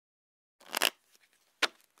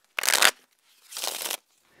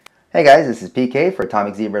Hey guys, this is PK for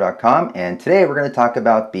AtomicZebra.com, and today we're going to talk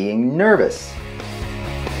about being nervous.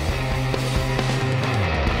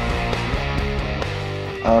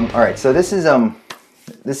 Alright, so this is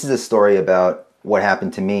a story about what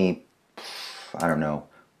happened to me. I don't know,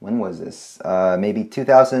 when was this? Maybe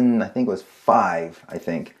 2000, I think it was five.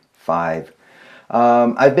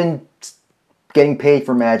 I've been getting paid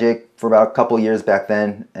for magic for about a couple years back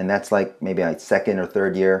then, and that's like maybe my second or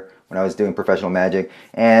third year when I was doing professional magic.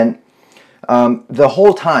 And the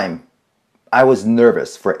whole time I was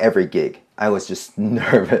nervous for every gig. I was just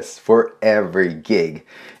nervous for every gig.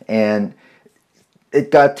 And it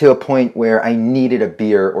got to a point where I needed a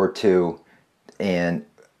beer or two and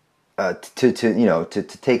to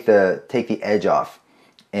take the edge off.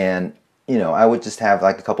 And I would just have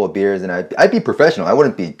like a couple of beers and I'd be professional. I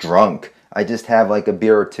wouldn't be drunk. I just have like a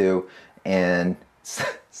beer or two, and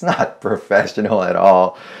it's not professional at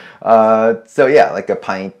all. So yeah, like a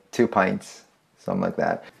pint, 2 pints, something like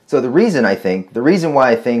that. So the reason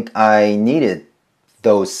why I think I needed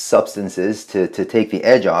those substances to take the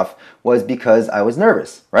edge off was because I was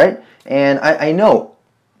nervous, right? And I know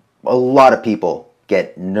a lot of people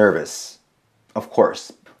get nervous, of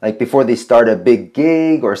course. Like before they start a big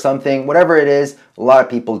gig or something, whatever it is, a lot of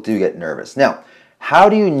people do get nervous. Now, how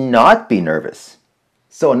do you not be nervous?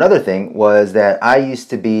 So another thing was that I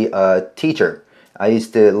used to be a teacher. I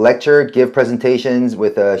used to lecture, give presentations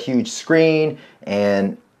with a huge screen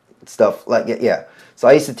and stuff like that. Yeah. So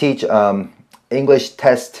I used to teach English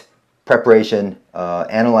test preparation,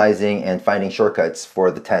 analyzing and finding shortcuts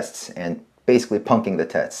for the tests, and basically punking the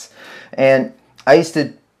tests. And I used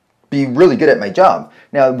to be really good at my job.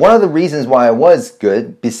 Now, one of the reasons why I was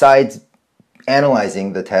good, besides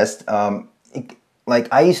analyzing the test, like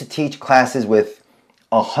I used to teach classes with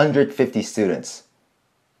 150 students,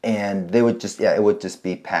 and they would just, it would just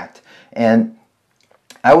be packed. And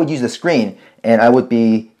I would use the screen, and I would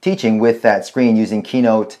be teaching with that screen using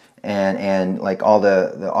Keynote and like all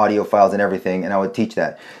the audio files and everything, and I would teach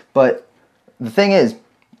that. But the thing is,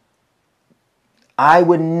 I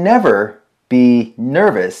would never be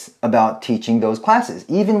nervous about teaching those classes.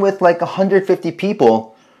 Even with like 150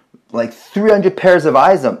 people, like 300 pairs of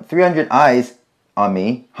eyes, 300 eyes on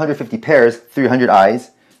me, 150 pairs, 300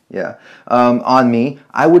 eyes, yeah, on me,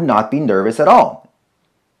 I would not be nervous at all,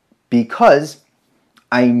 because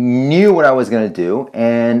I knew what I was going to do,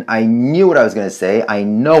 and I knew what I was going to say. I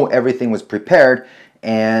know everything was prepared,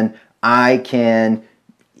 and I can,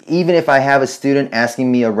 even if I have a student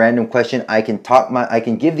asking me a random question, I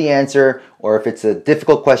can give the answer, or if it's a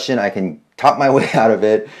difficult question, I can talk my way out of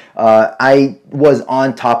it. I was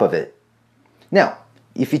on top of it. Now,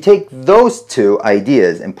 if you take those two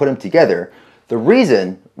ideas and put them together, the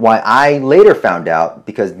reason why I later found out,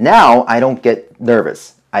 because now I don't get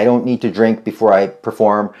nervous. I don't need to drink before I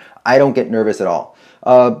perform. I don't get nervous at all.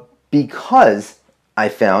 Because I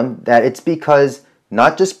found that it's because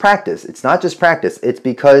not just practice. It's not just practice. It's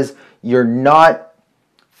because you're not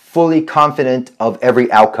fully confident of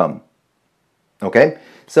every outcome. Okay?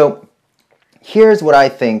 So here's what I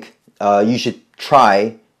think you should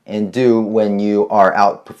try and do when you are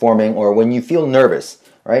out performing or when you feel nervous,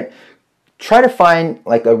 right? Try to find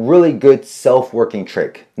like a really good self-working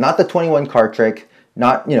trick. Not the 21 card trick,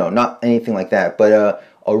 not anything like that, but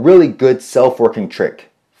a really good self-working trick.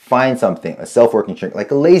 Find something, a self-working trick, like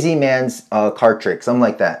a lazy man's card trick, something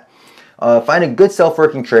like that. Find a good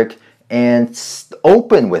self-working trick and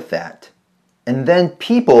open with that. And then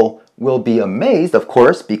people will be amazed, of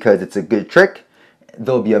course, because it's a good trick.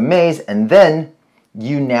 They'll be amazed, and then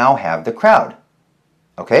you now have the crowd.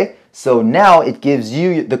 Okay? So now it gives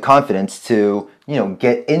you the confidence to,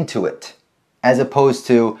 get into it, as opposed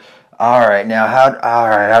to, all right, how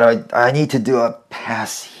do I need to do a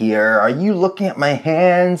pass here. Are you looking at my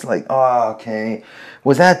hands? Like, oh, okay.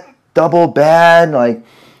 Was that double bad? Like,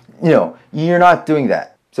 you're not doing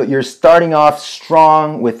that. So you're starting off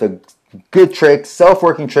strong with a good trick,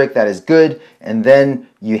 self-working trick that is good, and then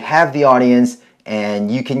you have the audience, and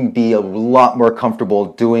you can be a lot more comfortable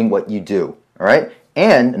doing what you do, all right?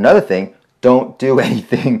 And another thing, don't do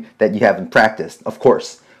anything that you haven't practiced, of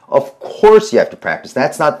course. Of course you have to practice.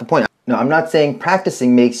 That's not the point. No, I'm not saying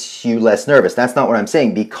practicing makes you less nervous. That's not what I'm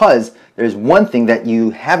saying, because there's one thing that you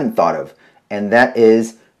haven't thought of, and that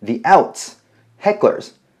is the outs,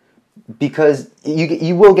 hecklers. Because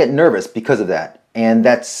you will get nervous because of that, and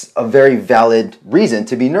that's a very valid reason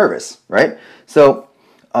to be nervous, right? So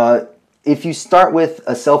if you start with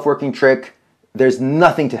a self-working trick, there's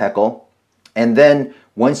nothing to heckle, and then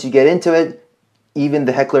once you get into it, even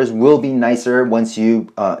the hecklers will be nicer once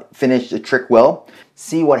you finish the trick well.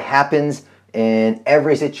 See what happens in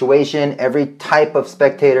every situation, every type of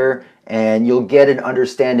spectator, and you'll get an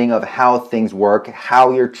understanding of how things work,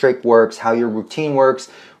 how your trick works, how your routine works,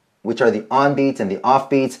 which are the on beats and the off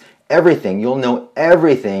beats, everything. You'll know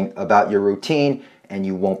everything about your routine, and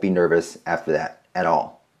you won't be nervous after that at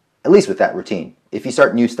all. At least with that routine. If you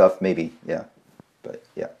start new stuff, maybe, yeah. But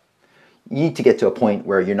yeah. You need to get to a point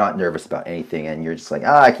where you're not nervous about anything and you're just like,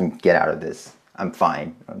 I can get out of this. I'm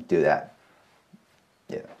fine. I'll do that.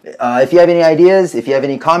 Yeah. If you have any ideas, if you have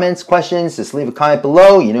any comments, questions, just leave a comment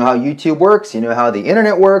below. You know how YouTube works. You know how the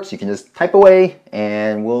internet works. You can just type away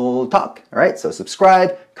and we'll talk. All right. So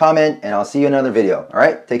subscribe, comment, and I'll see you in another video. All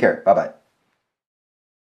right. Take care. Bye-bye.